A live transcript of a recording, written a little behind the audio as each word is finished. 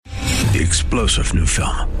The explosive new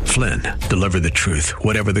film, Flynn, deliver the truth,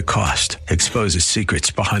 whatever the cost. Exposes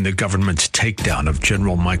secrets behind the government's takedown of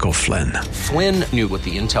General Michael Flynn. Flynn knew what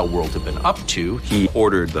the intel world had been up to. He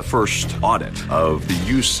ordered the first audit of the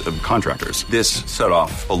use of contractors. This set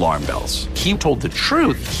off alarm bells. He told the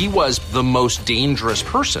truth. He was the most dangerous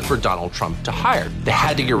person for Donald Trump to hire. They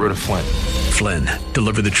had to get rid of Flynn. Flynn,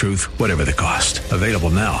 deliver the truth, whatever the cost. Available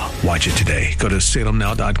now. Watch it today. Go to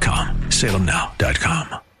salemnow.com.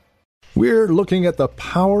 salemnow.com. We're looking at the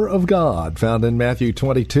power of God found in Matthew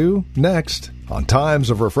 22, next on Times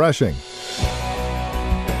of Refreshing.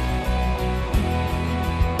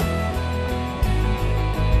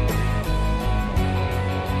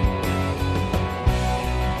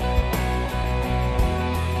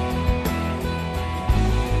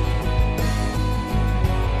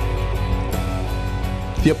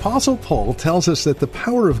 The Apostle Paul tells us that the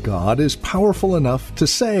power of God is powerful enough to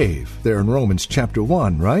save. There in Romans chapter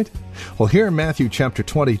 1, right? Well, here in Matthew chapter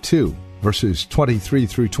 22, verses 23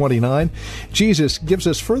 through 29, Jesus gives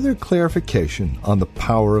us further clarification on the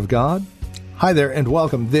power of God. Hi there and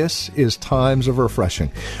welcome. This is Times of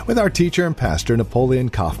Refreshing with our teacher and pastor Napoleon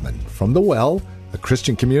Kaufman from The Well, a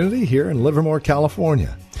Christian community here in Livermore,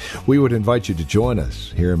 California. We would invite you to join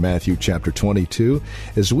us here in Matthew chapter 22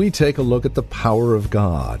 as we take a look at the power of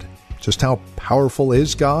God. Just how powerful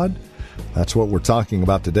is God? That's what we're talking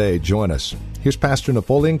about today. Join us. Here's Pastor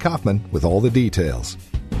Napoleon Kaufman with all the details.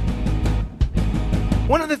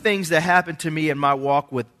 One of the things that happened to me in my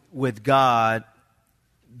walk with God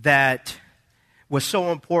that was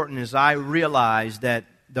so important is I realized that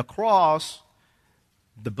the cross,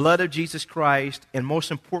 the blood of Jesus Christ, and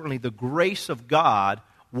most importantly, the grace of God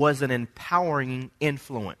was an empowering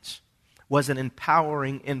influence,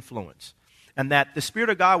 and that the Spirit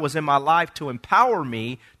of God was in my life to empower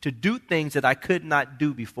me to do things that I could not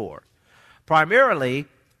do before. Primarily,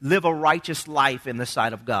 live a righteous life in the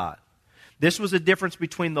sight of God. This was the difference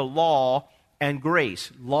between the law and grace.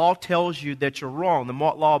 Law tells you that you're wrong. The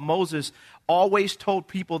law of Moses always told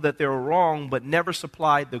people that they were wrong, but never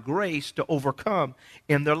supplied the grace to overcome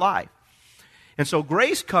in their life. And so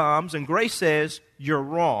grace comes, and grace says, you're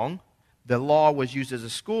wrong. The law was used as a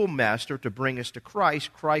schoolmaster to bring us to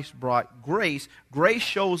Christ. Christ brought grace. Grace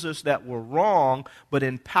shows us that we're wrong, but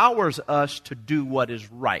empowers us to do what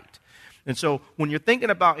is right. And so when you're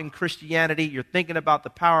thinking about in Christianity, you're thinking about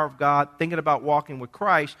the power of God, thinking about walking with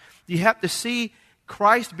Christ, you have to see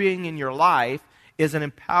Christ being in your life is an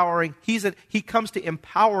empowering. He comes to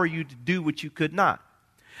empower you to do what you could not.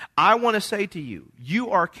 I want to say to you,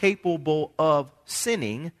 you are capable of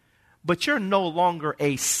sinning, but you're no longer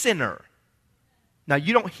a sinner. Now,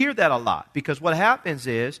 you don't hear that a lot because what happens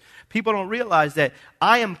is people don't realize that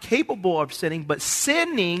I am capable of sinning, but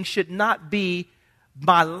sinning should not be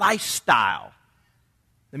my lifestyle.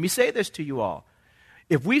 Let me say this to you all.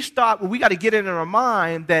 If we stop, we got to get it in our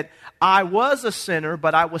mind that I was a sinner,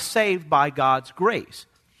 but I was saved by God's grace.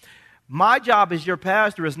 My job as your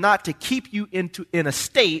pastor is not to keep you in a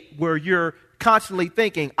state where you're constantly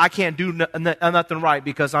thinking, I can't do nothing right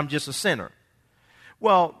because I'm just a sinner.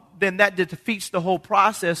 Well, then that defeats the whole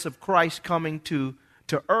process of Christ coming to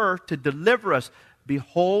earth to deliver us.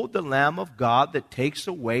 Behold the Lamb of God that takes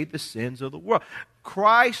away the sins of the world.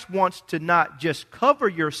 Christ wants to not just cover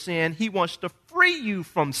your sin, he wants to free you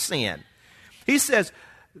from sin. He says,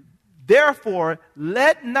 therefore,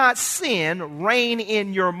 let not sin reign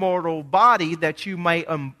in your mortal body that you might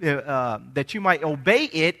obey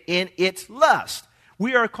it in its lust.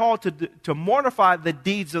 We are called to mortify the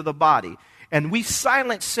deeds of the body. And we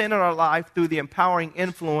silence sin in our life through the empowering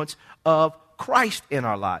influence of Christ in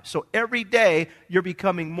our lives. So every day you're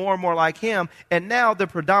becoming more and more like him. And now the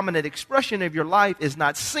predominant expression of your life is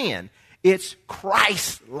not sin. It's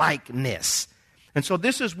Christ-likeness. And so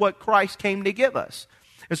this is what Christ came to give us.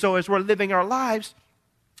 And so as we're living our lives,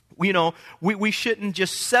 we shouldn't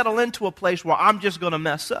just settle into a place where I'm just going to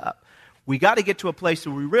mess up. We got to get to a place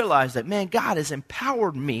where we realize that, man, God has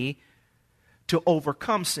empowered me to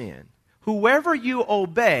overcome sin. Whoever you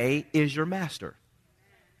obey is your master.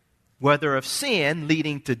 Whether of sin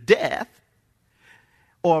leading to death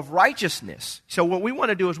or of righteousness. So what we want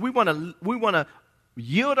to do is we want to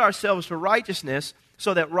yield ourselves to righteousness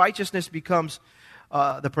so that righteousness becomes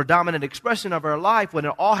the predominant expression of our life when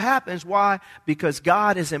it all happens. Why? Because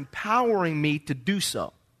God is empowering me to do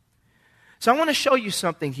so. So I want to show you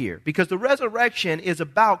something here because the resurrection is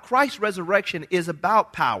about, Christ's resurrection is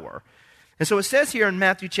about power. And so it says here in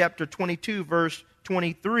Matthew chapter 22, verse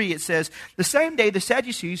 23, it says, the same day the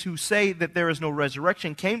Sadducees who say that there is no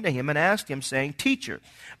resurrection came to him and asked him, saying, Teacher,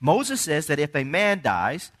 Moses says that if a man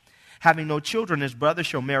dies, having no children, his brother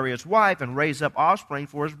shall marry his wife and raise up offspring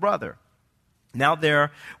for his brother. Now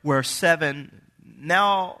there were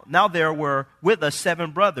with us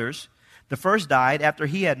 7 brothers. The first died after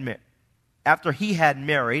he had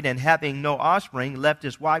married, and having no offspring, left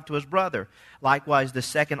his wife to his brother. Likewise the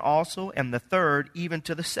second also, and the third even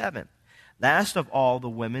to the 7th. Last of all the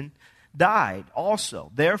women died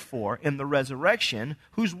also. Therefore, in the resurrection,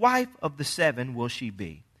 whose wife of the 7 will she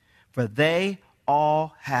be? For they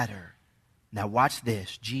all had her. Now watch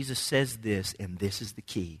this. Jesus says this, and this is the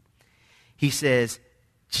key. He says,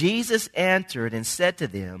 Jesus answered and said to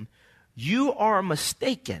them, you are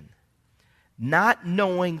mistaken, not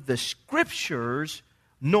knowing the Scriptures,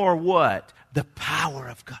 nor what? The power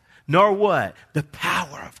of God. Nor what? The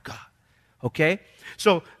power of God. Okay?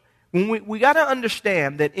 So, when we got to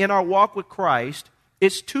understand that in our walk with Christ,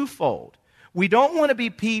 it's twofold. We don't want to be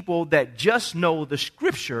people that just know the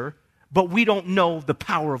Scripture, but we don't know the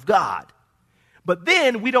power of God. But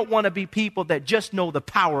then we don't want to be people that just know the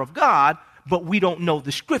power of God, but we don't know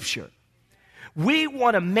the Scripture. We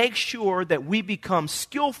want to make sure that we become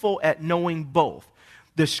skillful at knowing both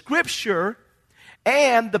the Scripture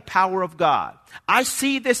and the power of God. I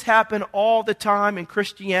see this happen all the time in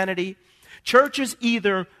Christianity. Churches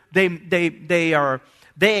either they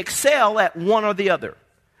excel at one or the other.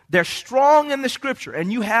 They're strong in the Scripture,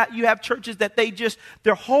 and you have churches that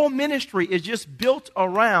their whole ministry is just built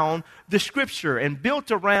around the Scripture and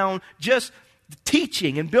built around just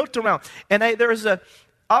teaching and built around. And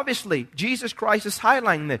obviously, Jesus Christ is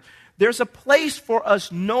highlighting this. There's a place for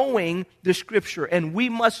us knowing the Scripture, and we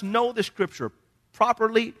must know the Scripture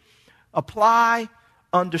properly, apply,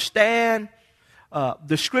 understand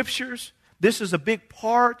the Scriptures. This is a big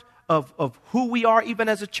part of who we are even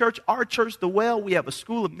as a church. Our church, The Well, we have a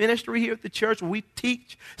school of ministry here at the church where we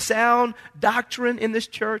teach sound doctrine in this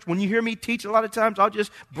church. When you hear me teach, a lot of times I'll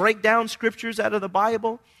just break down Scriptures out of the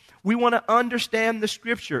Bible. We want to understand the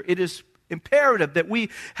Scripture. It is imperative that we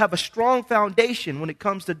have a strong foundation when it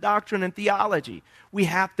comes to doctrine and theology. We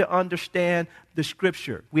have to understand the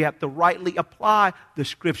Scripture. We have to rightly apply the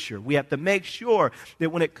Scripture. We have to make sure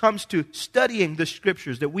that when it comes to studying the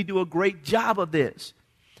Scriptures, that we do a great job of this.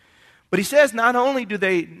 But he says not only do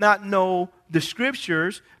they not know the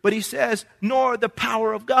Scriptures, but he says, nor the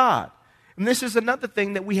power of God. And this is another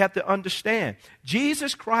thing that we have to understand.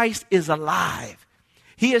 Jesus Christ is alive.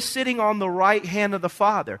 He is sitting on the right hand of the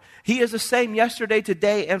Father. He is the same yesterday,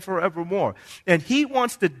 today, and forevermore. And he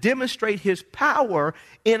wants to demonstrate his power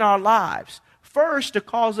in our lives. First, to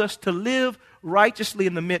cause us to live righteously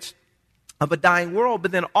in the midst of a dying world,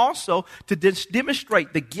 but then also to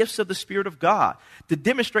demonstrate the gifts of the Spirit of God, to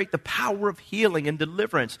demonstrate the power of healing and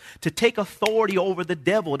deliverance, to take authority over the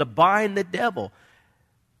devil, to bind the devil.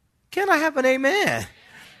 Can I have an amen?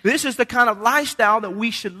 This is the kind of lifestyle that we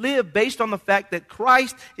should live based on the fact that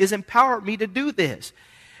Christ has empowered me to do this.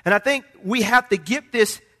 And I think we have to get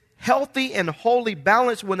this healthy and holy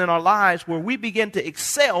balance within our lives where we begin to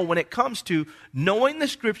excel when it comes to knowing the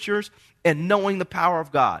Scriptures and knowing the power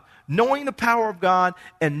of God. Knowing the power of God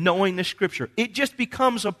and knowing the Scripture. It just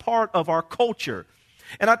becomes a part of our culture.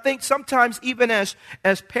 And I think sometimes even as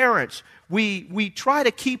parents, we try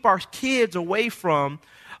to keep our kids away from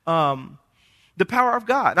the power of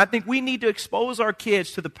God. And I think we need to expose our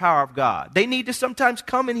kids to the power of God. They need to sometimes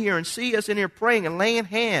come in here and see us in here praying and laying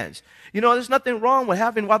hands. You know, there's nothing wrong with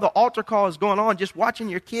having, while the altar call is going on, just watching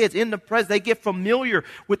your kids in the presence. They get familiar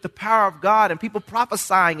with the power of God and people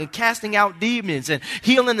prophesying and casting out demons and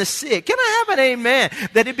healing the sick. Can I have an amen?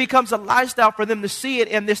 That it becomes a lifestyle for them to see it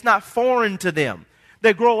and it's not foreign to them.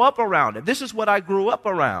 They grow up around it. This is what I grew up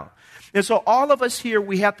around. And so all of us here,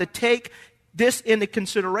 we have to take this into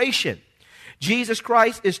consideration. Jesus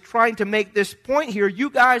Christ is trying to make this point here.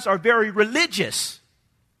 You guys are very religious,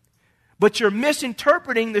 but you're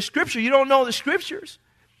misinterpreting the Scripture. You don't know the Scriptures.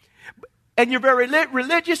 And you're very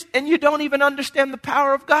religious, and you don't even understand the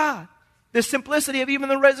power of God, the simplicity of even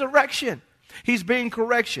the resurrection. He's being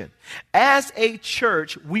correction. As a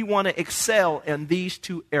church, we want to excel in these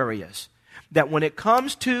two areas. That when it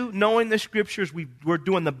comes to knowing the Scriptures, we're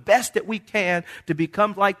doing the best that we can to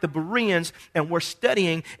become like the Bereans, and we're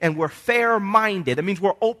studying, and we're fair-minded. That means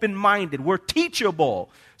we're open-minded. We're teachable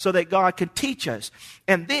so that God can teach us.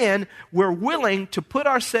 And then we're willing to put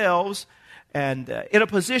ourselves in a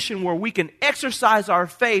position where we can exercise our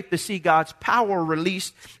faith to see God's power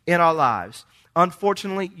released in our lives.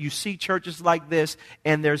 Unfortunately, you see churches like this,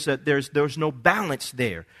 and there's no balance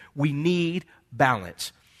there. We need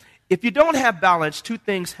balance. If you don't have balance, two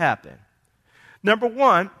things happen. Number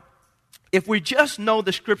one, if we just know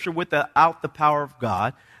the Scripture without the power of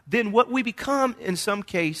God, then what we become in some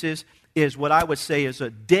cases is what I would say is a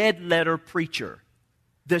dead letter preacher.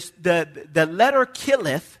 The letter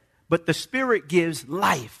killeth, but the Spirit gives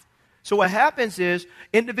life. So what happens is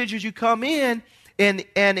individuals, you come in, and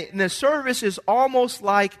the service is almost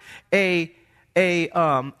like a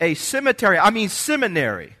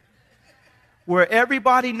seminary, where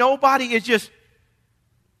nobody is just,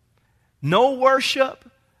 no worship,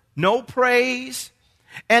 no praise.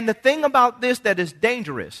 And the thing about this that is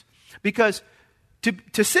dangerous, because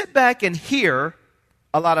to sit back and hear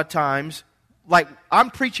a lot of times, like I'm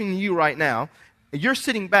preaching to you right now, and you're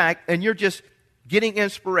sitting back and you're just getting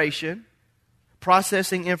inspiration,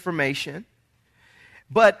 processing information.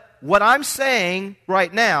 But what I'm saying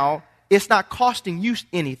right now, it's not costing you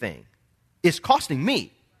anything. It's costing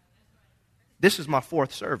me. This is my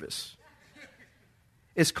fourth service.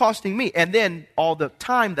 It's costing me. And then all the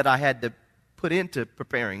time that I had to put into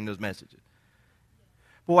preparing those messages.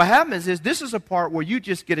 But what happens is, this is a part where you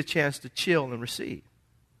just get a chance to chill and receive.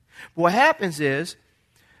 But what happens is,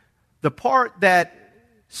 the part that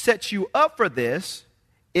sets you up for this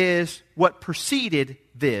is what preceded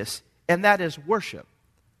this, and that is worship.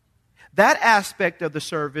 That aspect of the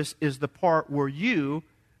service is the part where you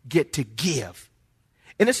get to give.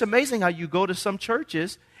 And it's amazing how you go to some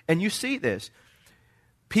churches and you see this.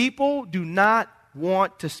 People do not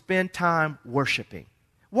want to spend time worshiping.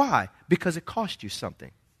 Why? Because it costs you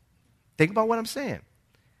something. Think about what I'm saying.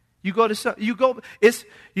 The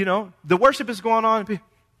worship is going on. And people,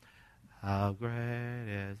 how great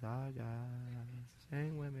is our God?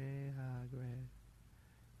 Sing with me, how great.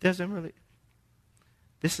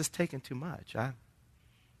 This is taking too much. I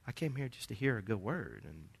came here just to hear a good word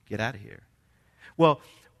and get out of here. Well,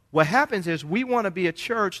 what happens is we want to be a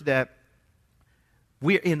church that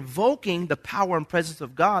we're invoking the power and presence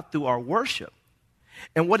of God through our worship.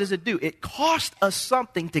 And what does it do? It costs us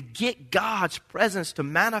something to get God's presence to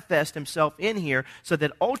manifest himself in here, so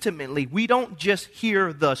that ultimately we don't just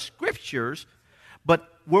hear the scriptures, but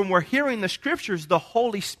when we're hearing the scriptures, the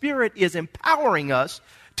Holy Spirit is empowering us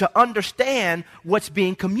to understand what's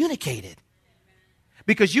being communicated.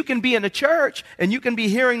 Because you can be in a church and you can be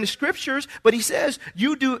hearing the scriptures, but he says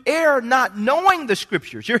you do err not knowing the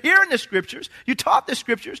scriptures. You're hearing the scriptures, you taught the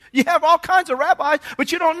scriptures, you have all kinds of rabbis,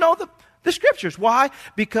 but you don't know the scriptures. Why?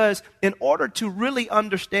 Because in order to really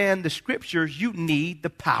understand the scriptures, you need the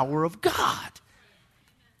power of God.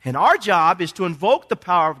 And our job is to invoke the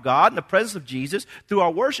power of God and the presence of Jesus through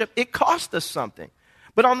our worship. It costs us something.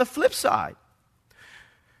 But on the flip side,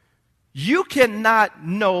 you cannot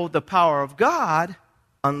know the power of God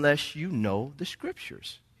unless you know the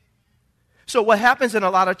scriptures. So what happens in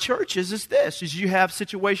a lot of churches is this, is you have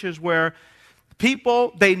situations where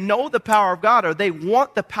people, they know the power of God, or they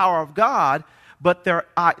want the power of God, but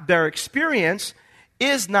their experience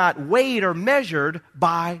is not weighed or measured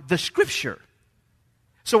by the scripture.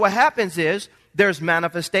 So what happens is, there's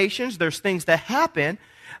manifestations, there's things that happen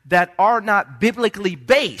that are not biblically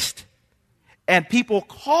based. And people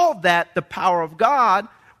call that the power of God,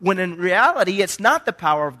 when in reality, it's not the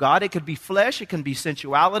power of God. It could be flesh, it can be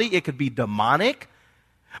sensuality, it could be demonic.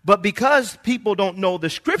 But because people don't know the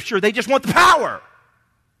scripture, they just want the power.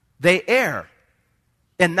 They err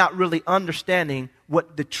in not really understanding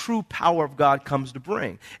what the true power of God comes to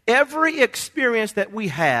bring. Every experience that we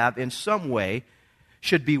have in some way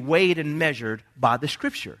should be weighed and measured by the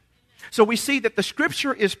scripture. So we see that the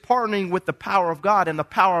scripture is partnering with the power of God, and the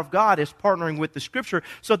power of God is partnering with the scripture,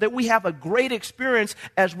 so that we have a great experience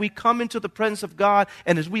as we come into the presence of God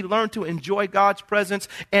and as we learn to enjoy God's presence.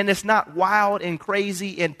 And it's not wild and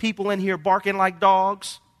crazy and people in here barking like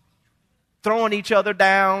dogs, throwing each other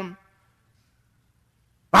down.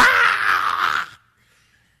 Ah!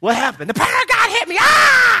 What happened? The power of God hit me.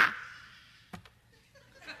 Ah!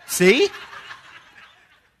 See?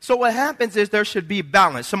 So what happens is there should be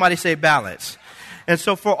balance. Somebody say balance. And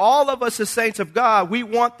so for all of us as saints of God, we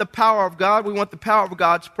want the power of God. We want the power of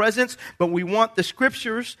God's presence, but we want the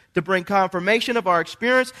scriptures to bring confirmation of our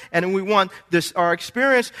experience, and we want our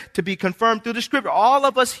experience to be confirmed through the scripture. All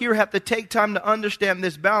of us here have to take time to understand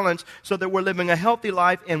this balance so that we're living a healthy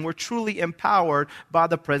life and we're truly empowered by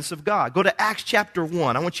the presence of God. Go to Acts chapter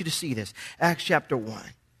 1. I want you to see this. Acts chapter 1.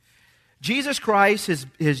 Jesus Christ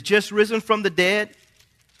has just risen from the dead.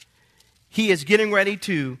 He is getting ready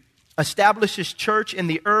to establish his church in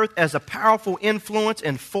the earth as a powerful influence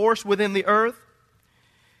and force within the earth.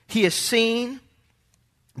 He is seen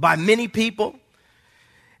by many people,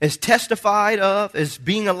 is testified of as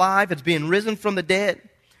being alive, as being risen from the dead.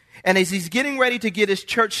 And as he's getting ready to get his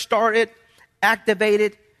church started,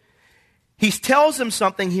 activated, he tells them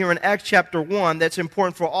something here in Acts chapter 1 that's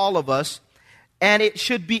important for all of us. And it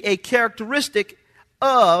should be a characteristic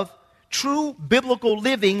of true biblical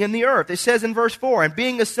living in the earth. It says in verse 4, and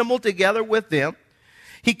being assembled together with them,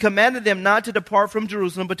 He commanded them not to depart from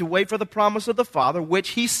Jerusalem, but to wait for the promise of the Father, which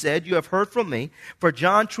he said, you have heard from me. For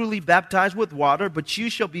John truly baptized with water, but you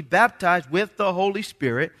shall be baptized with the Holy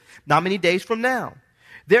Spirit not many days from now.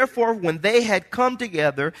 Therefore, when they had come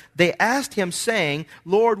together, they asked him, saying,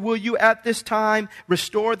 Lord, will you at this time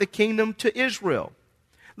restore the kingdom to Israel?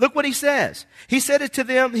 Look what he says. He said to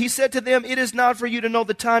them, it is not for you to know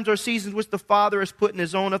the times or seasons which the Father has put in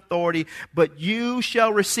his own authority, but you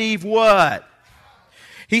shall receive what?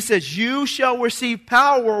 He says, you shall receive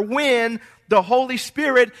power when the Holy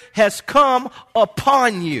Spirit has come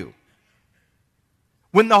upon you.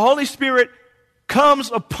 When the Holy Spirit comes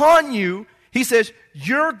upon you, he says,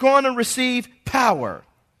 you're going to receive power.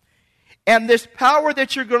 And this power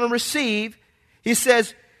that you're going to receive, he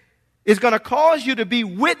says, is going to cause you to be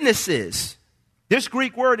witnesses. This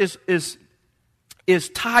Greek word is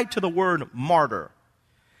tied to the word martyr.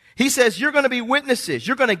 He says, you're going to be witnesses.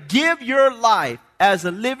 You're going to give your life as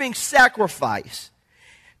a living sacrifice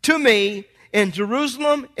to me in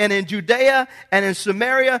Jerusalem and in Judea and in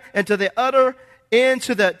Samaria and to the utter end,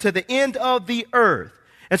 to the end of the earth.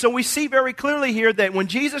 And so we see very clearly here that when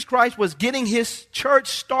Jesus Christ was getting his church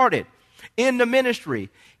started in the ministry,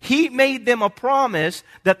 he made them a promise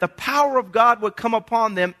that the power of God would come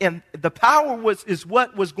upon them, and the power is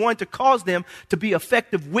what was going to cause them to be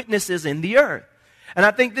effective witnesses in the earth. And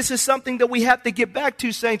I think this is something that we have to get back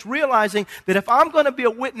to, saints, realizing that if I'm going to be a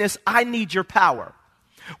witness, I need your power.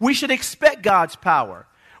 We should expect God's power.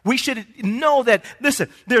 We should know that, listen,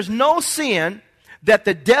 there's no sin that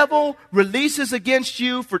the devil releases against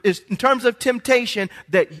you in terms of temptation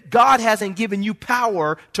that God hasn't given you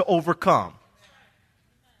power to overcome.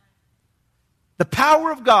 The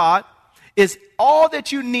power of God is all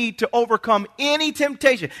that you need to overcome any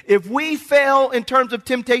temptation. If we fail in terms of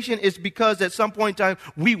temptation, it's because at some point in time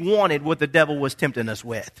we wanted what the devil was tempting us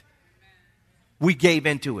with. We gave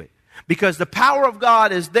into it. Because the power of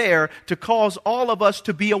God is there to cause all of us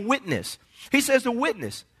to be a witness. He says a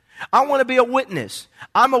witness. I want to be a witness.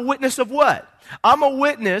 I'm a witness of what? I'm a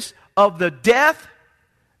witness of the death,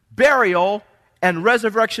 burial, and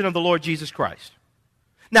resurrection of the Lord Jesus Christ.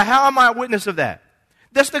 Now, how am I a witness of that?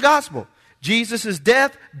 That's the gospel. Jesus'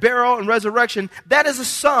 death, burial, and resurrection, that is a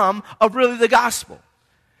sum of really the gospel.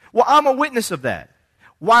 Well, I'm a witness of that.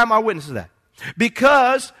 Why am I a witness of that?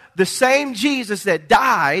 Because the same Jesus that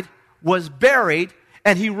died, was buried,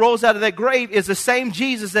 and he rose out of that grave is the same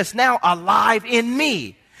Jesus that's now alive in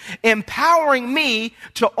me, empowering me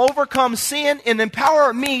to overcome sin and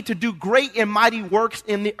empower me to do great and mighty works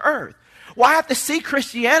in the earth. Well, I have to see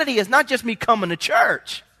Christianity as not just me coming to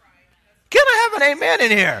church. Can I have an amen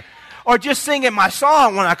in here? Or just singing my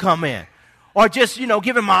song when I come in. Or just,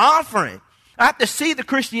 giving my offering. I have to see the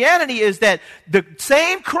Christianity is that the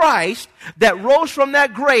same Christ that rose from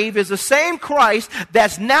that grave is the same Christ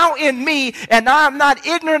that's now in me, and I am not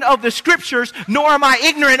ignorant of the scriptures, nor am I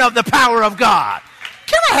ignorant of the power of God.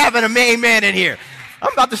 Can I have an amen in here?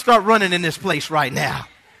 I'm about to start running in this place right now.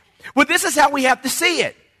 Well, this is how we have to see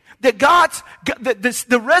it. That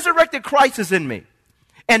the resurrected Christ is in me.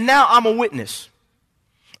 And now I'm a witness.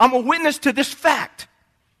 I'm a witness to this fact.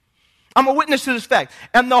 I'm a witness to this fact.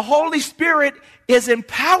 And the Holy Spirit has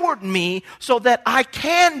empowered me so that I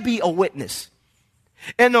can be a witness.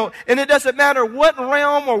 And it doesn't matter what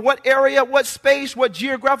realm or what area, what space, what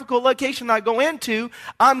geographical location I go into,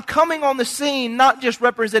 I'm coming on the scene not just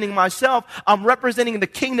representing myself, I'm representing the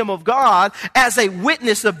kingdom of God as a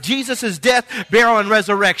witness of Jesus' death, burial, and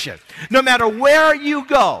resurrection. No matter where you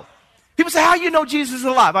go. People say, how do you know Jesus is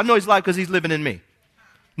alive? I know he's alive because he's living in me.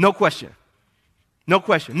 No question. No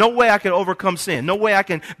question. No way I can overcome sin. No way I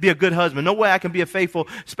can be a good husband. No way I can be a faithful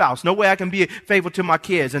spouse. No way I can be faithful to my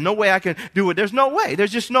kids. And no way I can do it. There's no way.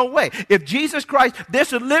 There's just no way. If Jesus Christ,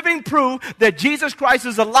 there's a living proof that Jesus Christ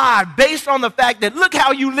is alive based on the fact that look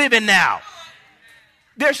how you living now.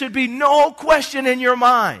 There should be no question in your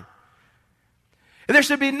mind. There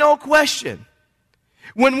should be no question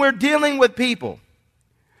when we're dealing with people.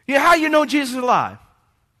 How you know Jesus is alive?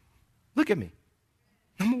 Look at me.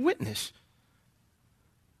 I'm a witness.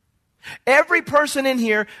 Every person in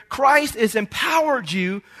here, Christ has empowered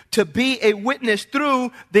you to be a witness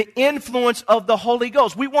through the influence of the Holy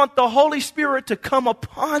Ghost. We want the Holy Spirit to come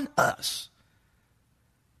upon us.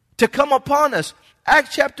 To come upon us.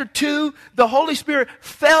 Acts chapter 2, the Holy Spirit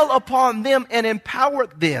fell upon them and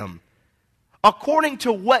empowered them. According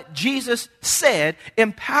to what Jesus said,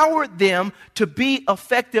 empowered them to be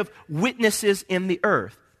effective witnesses in the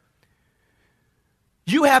earth.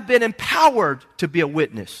 You have been empowered to be a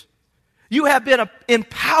witness. You have been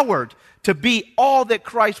empowered to be all that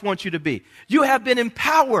Christ wants you to be. You have been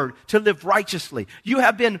empowered to live righteously. You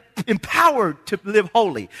have been empowered to live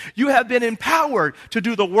holy. You have been empowered to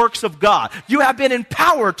do the works of God. You have been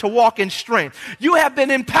empowered to walk in strength. You have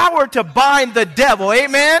been empowered to bind the devil.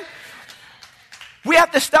 Amen? We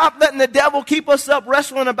have to stop letting the devil keep us up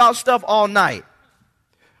wrestling about stuff all night.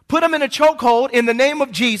 Put him in a chokehold in the name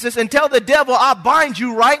of Jesus and tell the devil, I bind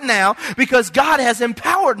you right now because God has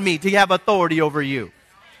empowered me to have authority over you.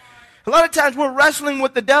 A lot of times we're wrestling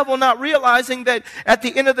with the devil, not realizing that at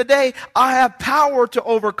the end of the day, I have power to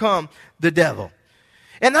overcome the devil.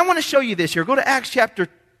 And I want to show you this here. Go to Acts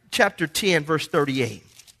chapter 10, verse 38.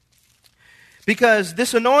 Because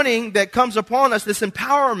this anointing that comes upon us, this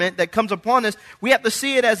empowerment that comes upon us, we have to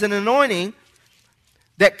see it as an anointing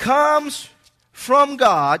that comes from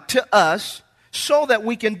God to us so that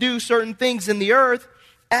we can do certain things in the earth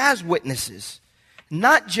as witnesses.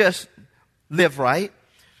 Not just live right,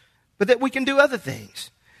 but that we can do other things.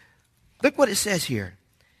 Look what it says here.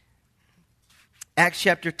 Acts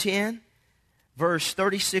chapter 10, verse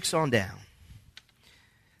 36 on down.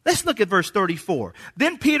 Let's look at verse 34.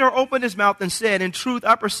 Then Peter opened his mouth and said, in truth,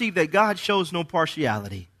 I perceive that God shows no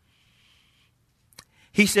partiality.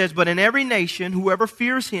 He says, but in every nation, whoever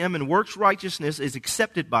fears him and works righteousness is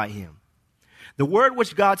accepted by him. The word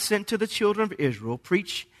which God sent to the children of Israel,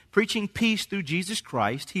 preaching peace through Jesus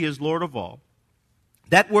Christ, he is Lord of all.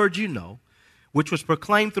 That word you know, which was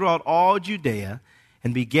proclaimed throughout all Judea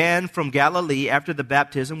and began from Galilee after the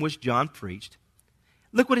baptism which John preached.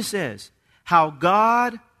 Look what it says. How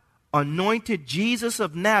God anointed Jesus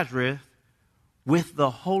of Nazareth with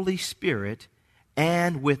the Holy Spirit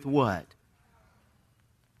and with what?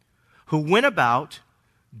 Who went about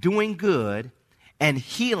doing good and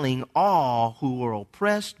healing all who were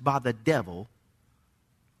oppressed by the devil,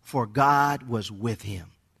 for God was with him.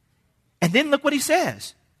 And then look what he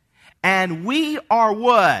says. And we are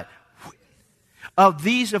what?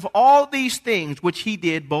 Of all these things which he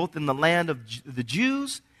did both in the land of the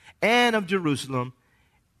Jews and of Jerusalem,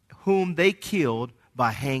 whom they killed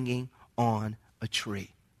by hanging on a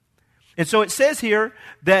tree. And so it says here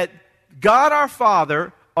that God our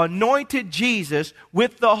Father anointed Jesus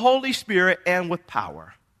with the Holy Spirit and with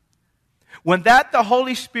power. When the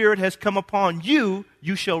Holy Spirit has come upon you,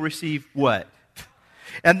 you shall receive what?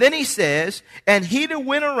 And then he says, and he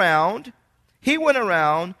went around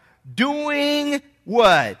doing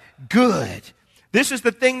what? Good. This is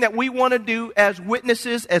the thing that we want to do as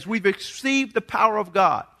witnesses as we've received the power of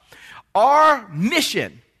God. Our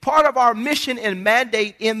mission, part of our mission and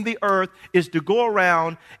mandate in the earth is to go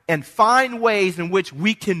around and find ways in which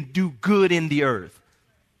we can do good in the earth.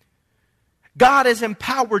 God has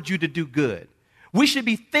empowered you to do good. We should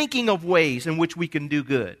be thinking of ways in which we can do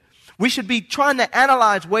good. We should be trying to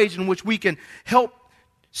analyze ways in which we can help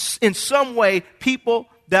in some way people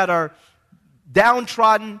that are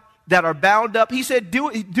downtrodden, that are bound up. He said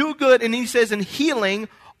do good, and he says in healing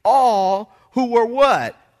all who were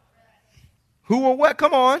what? Who were what?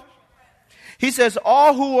 Come on. He says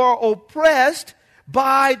all who are oppressed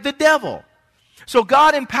by the devil. So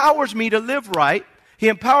God empowers me to live right. He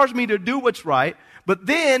empowers me to do what's right. But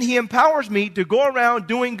then he empowers me to go around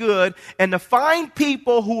doing good and to find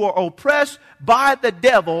people who are oppressed by the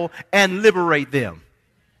devil and liberate them.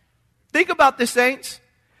 Think about this, saints.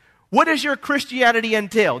 What does your Christianity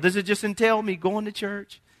entail? Does it just entail me going to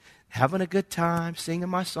church, having a good time, singing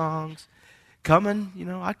my songs, coming,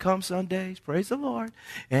 I come Sundays, praise the Lord,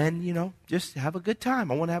 and, just have a good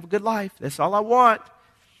time. I want to have a good life. That's all I want.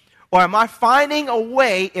 Or am I finding a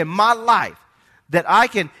way in my life that I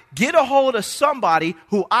can get a hold of somebody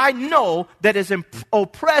who I know that is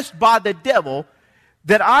oppressed by the devil,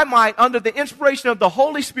 that I might, under the inspiration of the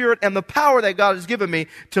Holy Spirit and the power that God has given me,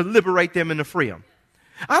 to liberate them and to free them?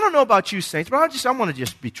 I don't know about you, saints, but I want to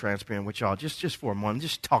just be transparent with y'all just for a moment,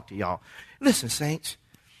 just talk to y'all. Listen, saints,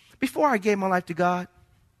 before I gave my life to God,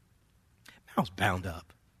 I was bound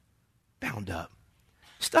up.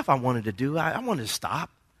 Stuff I wanted to do, I wanted to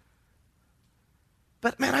stop.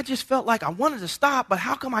 But man, I just felt like I wanted to stop, but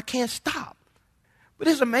how come I can't stop? But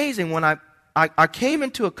it's amazing when I came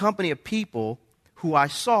into a company of people who I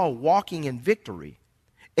saw walking in victory,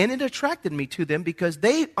 and it attracted me to them because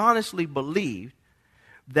they honestly believed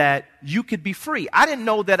that you could be free. I didn't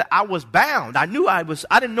know that I was bound. I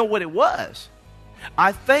didn't know what it was.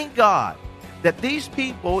 I thank God that these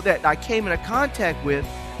people that I came into contact with,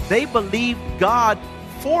 they believed God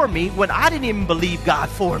for me when I didn't even believe God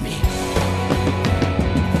for me.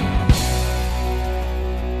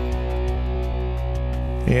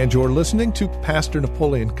 And you're listening to Pastor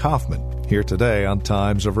Napoleon Kaufman here today on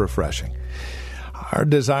Times of Refreshing. Our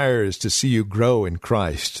desire is to see you grow in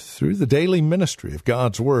Christ through the daily ministry of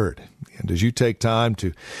God's Word. And as you take time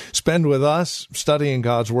to spend with us studying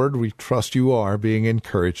God's Word, we trust you are being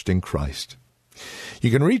encouraged in Christ. You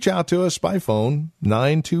can reach out to us by phone,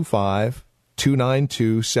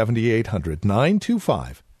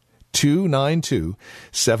 925-292-7800,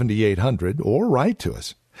 925-292-7800, or write to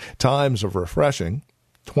us. Times of Refreshing,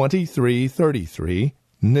 2333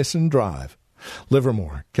 Nissen Drive,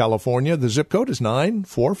 Livermore, California. The zip code is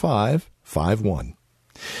 94551.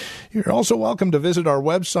 You're also welcome to visit our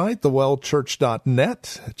website,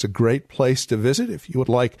 thewellchurch.net. It's a great place to visit if you would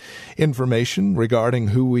like information regarding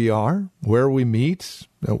who we are, where we meet,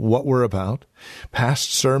 what we're about.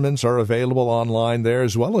 Past sermons are available online there,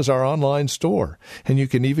 as well as our online store, and you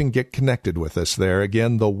can even get connected with us there.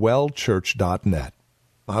 Again, thewellchurch.net.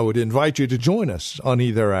 I would invite you to join us on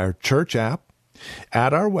either our church app,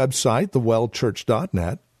 at our website,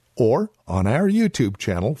 thewellchurch.net, or on our YouTube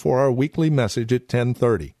channel for our weekly message at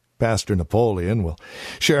 10:30. Pastor Napoleon will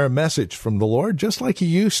share a message from the Lord just like he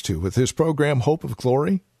used to with his program, Hope of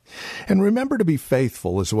Glory. And remember to be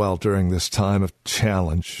faithful as well during this time of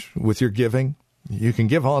challenge with your giving. You can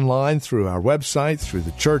give online through our website, through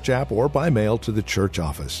the church app, or by mail to the church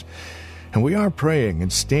office. And we are praying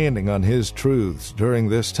and standing on his truths during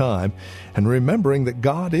this time and remembering that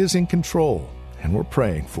God is in control, and we're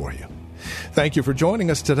praying for you. Thank you for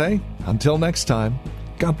joining us today. Until next time,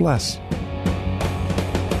 God bless.